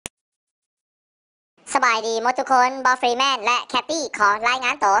สบายดีหมดทุกคนบอสฟรีแมนและแคตตี้ขอรายง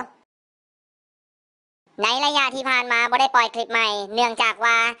านตัวในระยะที่ผ่านมาบ่ได้ปล่อยคลิปใหม่เนื่องจาก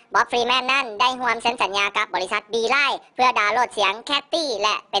ว่าบอสฟรีแมนนั่นได้ร่วมเซ็นสัญญากับบริษัทบีไลเพื่อดาวน์โหลดเสียงแคตตี้แล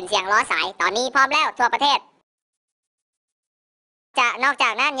ะเป็นเสียงล้อสายตอนนี้พร้อมแล้วทั่วประเทศนอกจา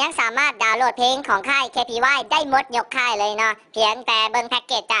กนั้นยังสามารถดาวน์โหลดเพลงของค่าย KPY ได้หมดยกค่ายเลยเนาะเพียงแต่เบิ่งแพ็ก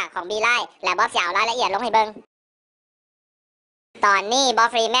เกจจากของบีไลและบอสจะเอารายละเอียดลงให้เบิ่งตอนนี้บอส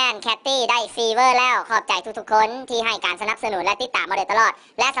ฟรีแมนแคตตี้ได้ฟีเวอร์แล้วขอบใจทุกๆคนที่ให้การสนับสนุนและติดตามมาโดยตลอด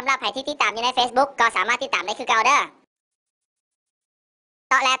และสำหรับใครที่ติดตามอยู่ใน Facebook ก็สามารถติดตามได้คือเก่าเด้อ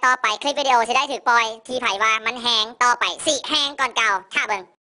ต่อไปคลิปวิดีโอจะได้ถือปล่อยที่ไผว่ามันแหงต่อไปสิแหงก่อนเก่าถ้าเบิ่ง